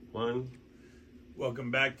1.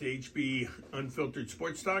 Welcome back to HB Unfiltered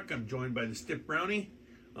Sports Talk. I'm joined by the Stiff Brownie.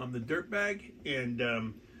 I'm the Dirtbag, and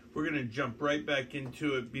we're going to jump right back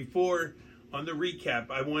into it. Before, on the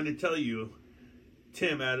recap, I want to tell you,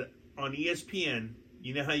 Tim, on ESPN,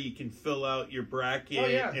 you know how you can fill out your bracket? Oh,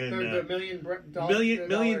 yeah, and the $1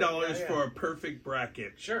 million for a perfect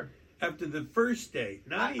bracket. Sure. After the first day,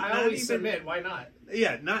 I always submit. Why not?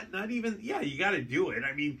 Yeah, not even. Yeah, you got to do it.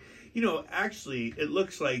 I mean, actually, it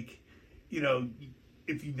looks like,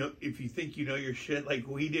 if you think you know your shit like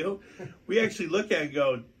we do, we actually look at it and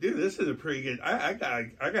go, dude, this is a pretty good. I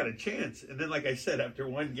got a chance. And then, like I said, after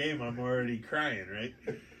one game, I'm already crying, right?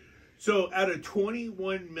 So, out of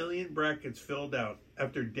 21 million brackets filled out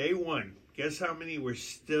after day one, guess how many were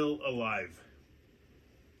still alive?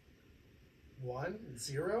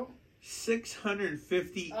 0?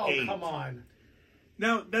 658. Oh, come on.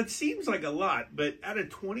 Now, that seems like a lot, but out of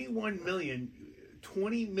 21 million,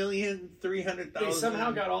 20,300,000. They somehow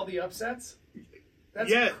got all the upsets?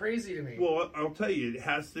 That's crazy to me. Well, I'll tell you, it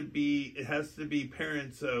has to be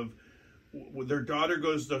parents of their daughter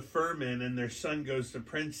goes to Furman and their son goes to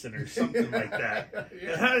Princeton or something like that.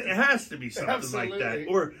 Yeah. It has to be something Absolutely. like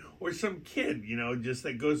that. Or some kid, just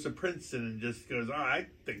that goes to Princeton and just goes, I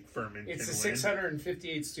think Furman it's can the win.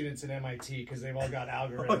 658 students at MIT because they've all got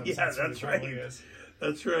algorithms. Oh, yeah, that's right.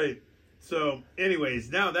 That's right. So, anyways,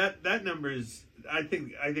 now that number is, I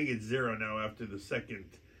think it's 0 now after the second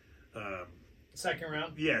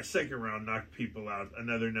round. Yeah, second round knocked people out.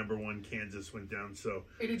 Another number one Kansas went down. So,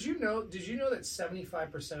 hey, did you know that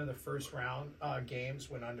 75% of the first round games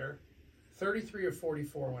went under? 33 or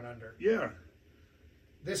 44 went under. Yeah.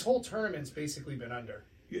 This whole tournament's basically been under.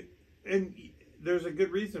 Yeah, and there's a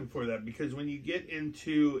good reason for that, because when you get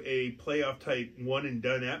into a playoff type one and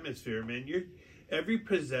done atmosphere, man, every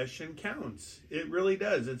possession counts. It really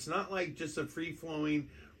does. It's not like just a free flowing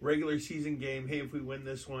regular season game. Hey, if we win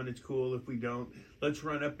this one, it's cool. If we don't, let's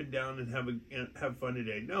run up and down and have fun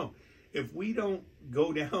today. No, if we don't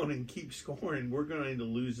go down and keep scoring, we're going to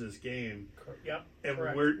lose this game. Yep, and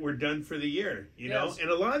correct. we're done for the year. You know,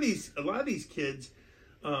 and a lot of these kids,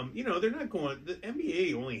 they're not going. The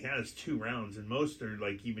NBA only has 2 rounds, and most are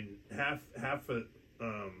like even half of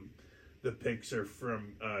the picks are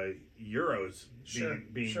from Euros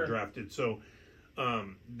being drafted. So.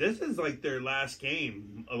 This is like their last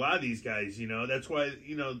game. A lot of these guys, that's why,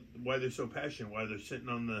 why they're so passionate, why they're sitting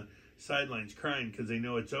on the sidelines crying, because they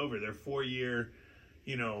know it's over. Their 4-year,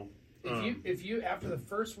 If you after the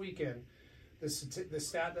first weekend, the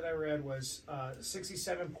stat that I read was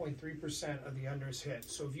 67.3% of the unders hit.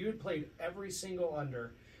 So if you had played every single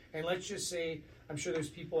under, and let's just say, I'm sure there's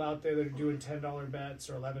people out there that are doing $10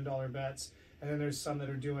 bets or $11 bets, and then there's some that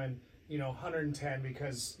are doing 110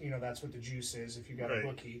 because that's what the juice is if you got a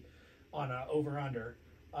bookie on a over under.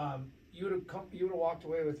 You would have walked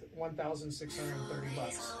away with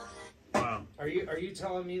 $1,630. Wow. Are you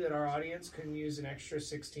telling me that our audience couldn't use an extra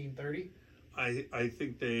 $1,630? I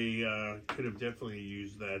think they could have definitely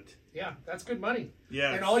used that. Yeah, that's good money.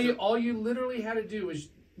 Yeah. And all you literally had to do was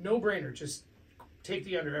no brainer, just take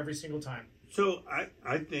the under every single time. So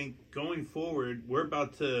I think going forward, we're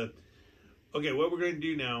about to. Okay, what we're going to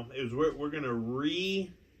do now is we're going to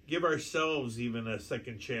give ourselves even a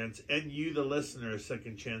second chance, and you, the listener, a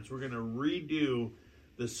second chance. We're going to redo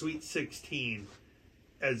the Sweet 16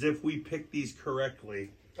 as if we picked these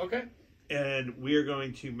correctly. Okay. And we are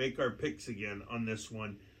going to make our picks again on this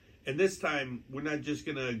one. And this time, we're not just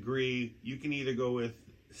going to agree. You can either go with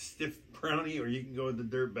Stiff Brownie or you can go with the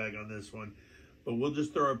Dirtbag on this one. But we'll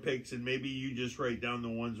just throw our picks, and maybe you just write down the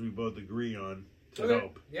ones we both agree on to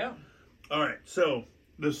help. Yeah. All right, so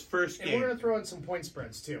this first game, and we're gonna throw in some point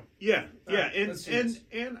spreads too. Yeah, right, and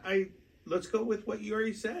let's go with what you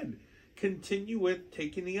already said. Continue with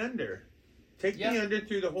taking the under. Take the under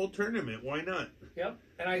through the whole tournament. Why not? Yep,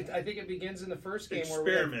 and I think it begins in the first game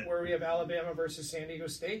where we have Alabama versus San Diego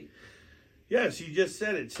State. Yes, you just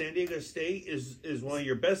said it. San Diego State is one of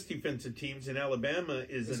your best defensive teams, and Alabama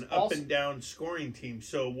is an up and down scoring team.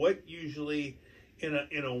 So, what usually in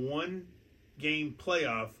a one game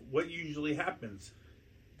playoff, what usually happens?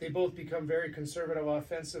 They both become very conservative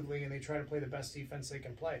offensively, and they try to play the best defense they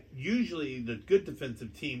can play. Usually, the good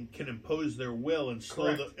defensive team can impose their will and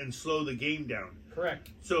slow the game down.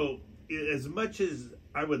 Correct. So, as much as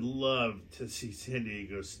I would love to see San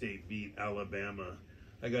Diego State beat Alabama,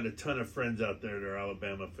 I got a ton of friends out there that are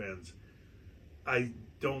Alabama fans. I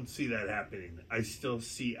don't see that happening. I still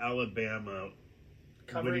see Alabama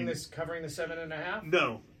covering the 7.5.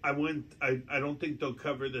 No. I don't think they'll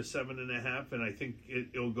cover the 7.5, and I think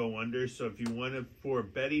it'll go under. So if you want to, for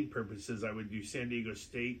betting purposes, I would do San Diego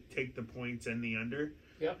State, take the points and the under.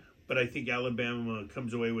 Yep. But I think Alabama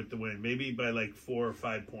comes away with the win, maybe by like 4 or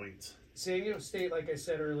 5 points. San Diego State, like I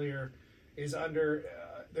said earlier, is under.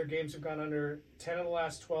 Their games have gone under 10 of the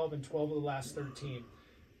last 12 and 12 of the last 13.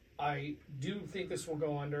 I do think this will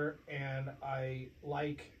go under, and I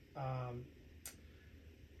like, the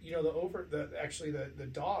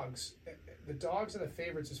dogs. The dogs and the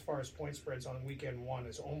favorites as far as point spreads on weekend one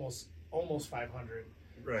is almost 500.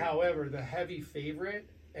 Right. However, the heavy favorite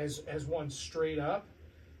has won straight up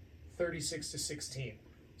 36-16.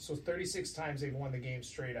 So 36 times they've won the game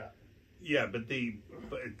straight up. Yeah, but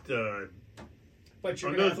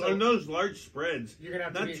you're on those large spreads, you're gonna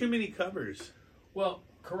have not too many covers. Well,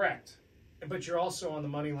 correct. But you're also on the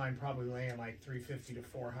money line probably laying like 350 to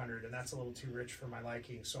 400, and that's a little too rich for my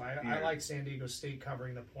liking. So I like San Diego State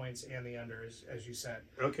covering the points and the under, as you said.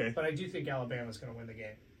 Okay. But I do think Alabama's going to win the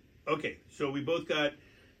game. Okay, so we both got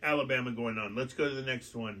Alabama going on. Let's go to the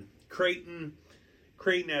next one. Creighton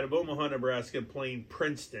out of Omaha, Nebraska, playing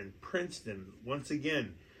Princeton. Princeton, once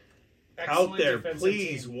again, Excellent out there,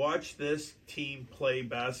 please watch this team play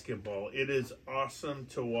basketball. It is awesome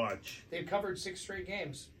to watch. They've covered 6 straight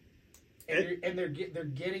games. And they're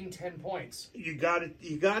getting 10 points. You got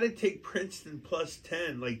to take Princeton plus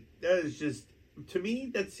 10. Like, that is just, to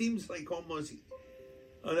me, that seems like almost.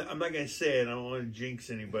 I'm not gonna say it. I don't want to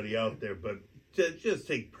jinx anybody out there, but just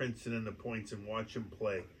take Princeton in the points and watch them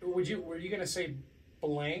play. Were you gonna say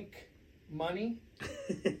blank money?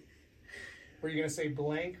 Were you gonna say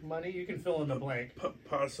blank money? You can fill in the blank.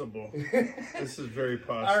 Possible. This is very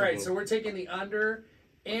possible. All right, so we're taking the under,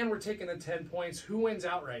 and we're taking the 10 points. Who wins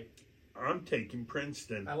outright? I'm taking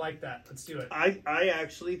Princeton. I like that. Let's do it. I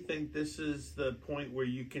actually think this is the point where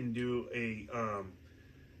you can do a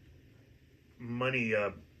money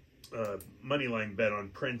line bet on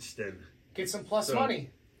Princeton. Get some plus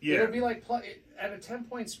money. Yeah. It'll be like at a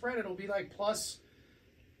 10-point spread. It'll be like plus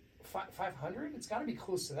 500. It's got to be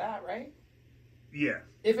close to that, right? Yeah.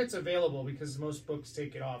 If it's available, because most books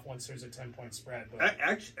take it off once there's a 10-point spread. But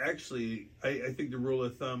Actually, I think the rule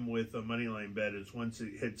of thumb with a money line bet is once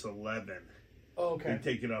it hits 11, okay, you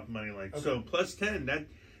take it off money line. Okay. So plus 10,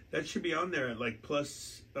 that should be on there at like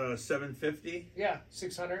plus 750. Yeah,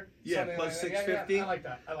 600. Yeah, plus 650. Yeah, I like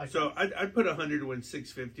that. So I'd put 100 to win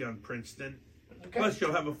 650 on Princeton. Okay. Plus,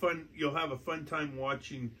 you'll have a fun time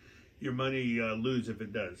watching your money lose if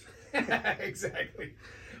it does. Exactly.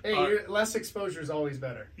 Hey, less exposure is always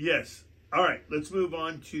better. Yes. All right, let's move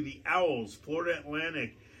on to the Owls, Florida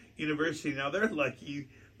Atlantic University. Now, they're lucky.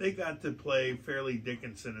 They got to play Fairleigh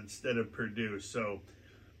Dickinson instead of Purdue. So,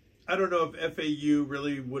 I don't know if FAU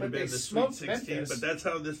really would have been the Sweet 16, Memphis. but that's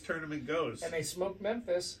how this tournament goes. And they smoked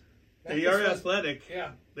Memphis. They are athletic.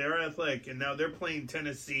 Yeah. They are athletic. And now they're playing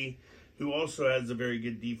Tennessee, who also has a very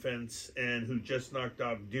good defense and who just knocked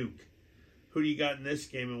off Duke. Who do you got in this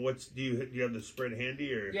game, and do you have the spread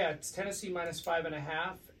handy? Or yeah, it's Tennessee minus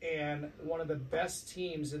 5.5, and one of the best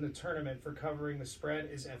teams in the tournament for covering the spread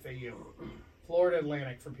is FAU, Florida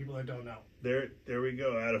Atlantic. For people that don't know, there we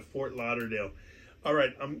go, out of Fort Lauderdale. All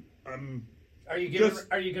right, Are you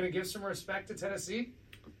going to give some respect to Tennessee?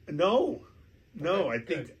 No,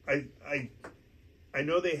 Okay, I think I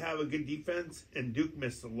know they have a good defense, and Duke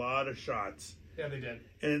missed a lot of shots. Yeah, they did.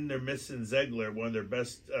 And they're missing Ziegler, one of their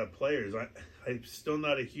best players. I'm still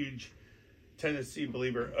not a huge Tennessee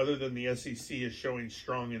believer, other than the SEC is showing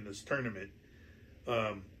strong in this tournament.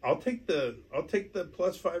 I'll take the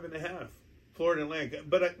plus 5.5, Florida Atlantic.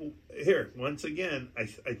 But once again,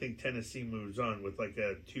 I think Tennessee moves on with like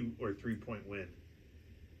a 2 or 3 point win.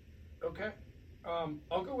 Okay,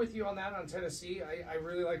 I'll go with you on that on Tennessee. I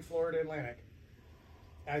really like Florida Atlantic.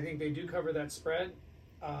 I think they do cover that spread.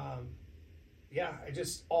 Yeah,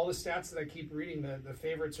 all the stats that I keep reading, the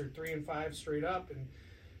favorites are 3-5 straight up and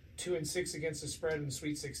 2-6 against the spread in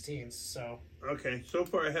Sweet 16s. So okay, so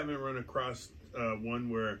far I haven't run across one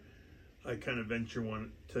where I kind of venture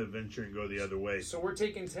and go the other way. So we're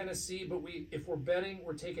taking Tennessee, but if we're betting,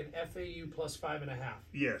 we're taking FAU plus 5.5.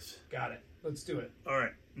 Yes, got it. Let's do it. All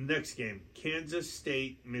right, next game: Kansas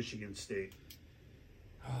State, Michigan State.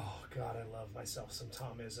 Oh, God, I love myself some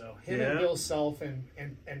Tom Izzo. And Bill Self and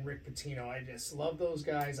Rick Pitino. I just love those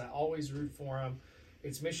guys. I always root for them.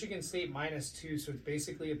 It's Michigan State -2, so it's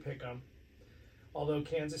basically a pick-em. Although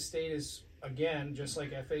Kansas State is, again, just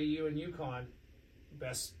like FAU and UConn,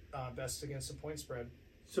 best against the point spread.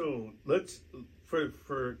 So let's,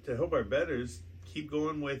 to help our bettors, keep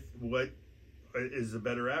going with what is the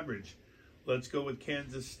better average. Let's go with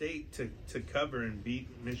Kansas State to cover and beat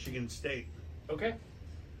Michigan State. Okay.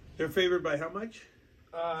 They're favored by how much?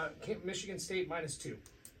 Michigan State -2.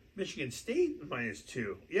 Michigan State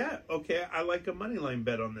 -2. Yeah, okay. I like a money line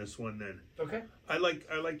bet on this one then. Okay. I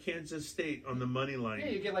like Kansas State on the money line. Yeah,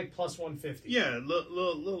 you get like plus 150. Yeah,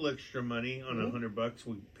 little extra money on $100.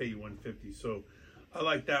 We pay you $150. So I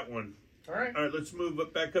like that one. All right. All right, let's move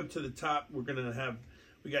back up to the top. We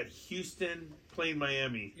got Houston playing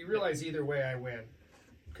Miami. You realize either way I win.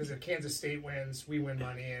 Because if Kansas State wins, we win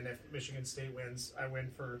money, and if Michigan State wins, I win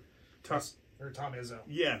for Tom Izzo.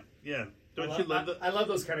 Yeah. Don't you love I love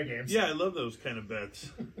those kind of games. Yeah, I love those kind of bets.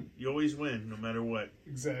 You always win, no matter what.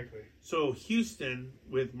 Exactly. So Houston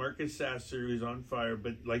with Marcus Sasser, who's on fire,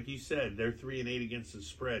 but like you said, they're 3-8 against the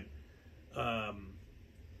spread.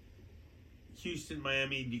 Houston,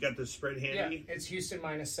 Miami, you got the spread handy? Yeah, it's Houston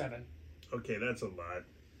 -7. Okay, that's a lot.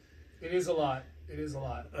 It is a lot.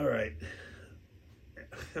 All right.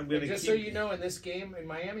 So you know, in this game, in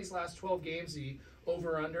Miami's last 12 games, the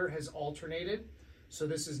over/under has alternated. So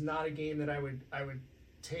this is not a game that I would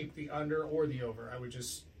take the under or the over. I would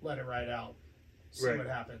just let it ride out, see what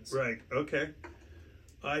happens. Right. Okay.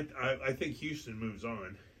 I think Houston moves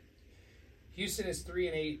on. Houston is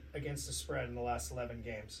 3-8 against the spread in the last 11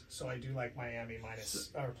 games. So I do like Miami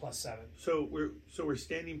 +7. So we're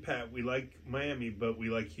standing pat. We like Miami, but we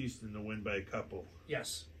like Houston to win by a couple.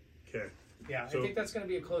 Yes. Okay. Yeah, I think that's going to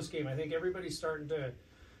be a close game. I think everybody's starting to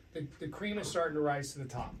the cream is starting to rise to the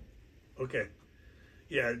top. Okay.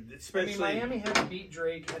 Yeah, especially Miami had to beat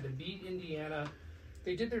Drake, had to beat Indiana.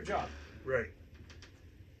 They did their job. Right.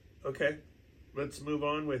 Okay. Let's move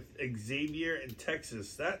on with Xavier and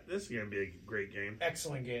Texas. This is going to be a great game.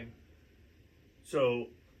 Excellent game. So,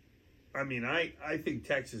 I think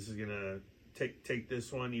Texas is going to take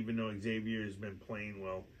this one, even though Xavier has been playing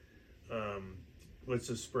well. What's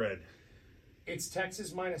the spread? It's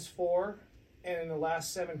Texas -4, and in the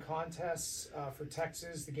last 7 contests for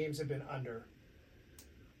Texas, the games have been under.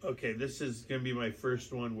 Okay, this is going to be my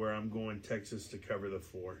first one where I'm going Texas to cover the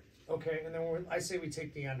 4. Okay, and then I say we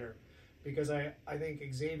take the under, because I think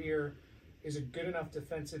Xavier is a good enough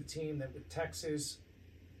defensive team that with Texas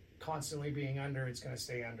constantly being under, it's going to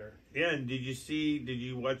stay under. Yeah, and did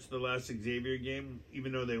you watch the last Xavier game?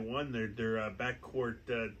 Even though they won, their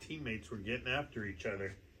backcourt teammates were getting after each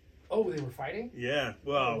other. Oh, they were fighting? Yeah,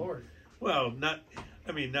 well, oh, Lord. Well, not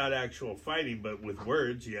actual fighting, but with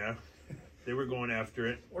words, yeah. They were going after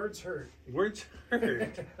it. Words hurt. Words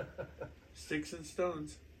hurt. Sticks and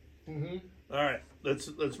stones. Mm-hmm. All right,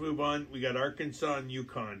 let's move on. We got Arkansas and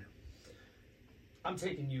UConn. I'm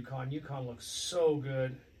taking UConn. UConn looks so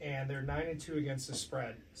good, and they're 9-2 against the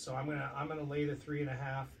spread. So I'm gonna lay the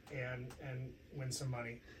 3.5 and win some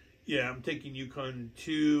money. Yeah, I'm taking UConn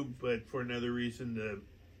too, but for another reason to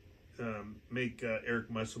make Eric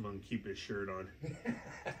Musselman keep his shirt on.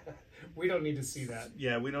 We don't need to see that.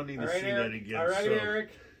 Yeah, we don't need to see Eric. that again. All right, Eric.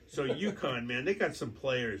 So UConn, man, they got some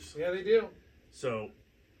players. Yeah, they do. So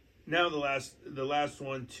now the last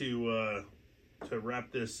one to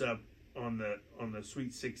wrap this up on the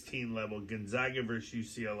Sweet 16 level, Gonzaga versus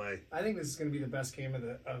UCLA. I think this is going to be the best game of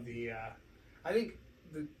the. I think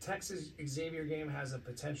the Texas Xavier game has a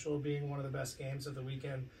potential of being one of the best games of the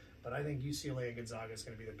weekend, but I think UCLA and Gonzaga is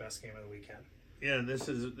going to be the best game of the weekend. Yeah, and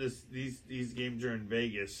these games are in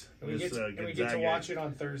Vegas. And we get to watch it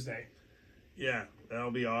on Thursday. Yeah,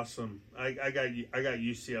 that'll be awesome. I got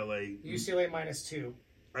UCLA. UCLA -2.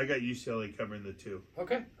 I got UCLA covering the 2.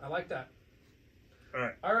 Okay, I like that.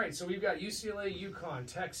 All right. So we've got UCLA,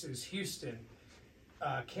 UConn, Texas, Houston,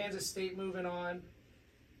 Kansas State moving on,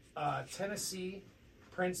 Tennessee,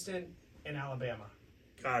 Princeton, and Alabama.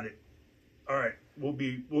 Got it. All right, we'll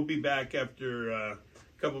be back after a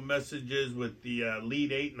couple messages with the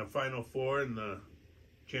Elite 8 and the Final 4 and the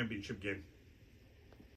championship game.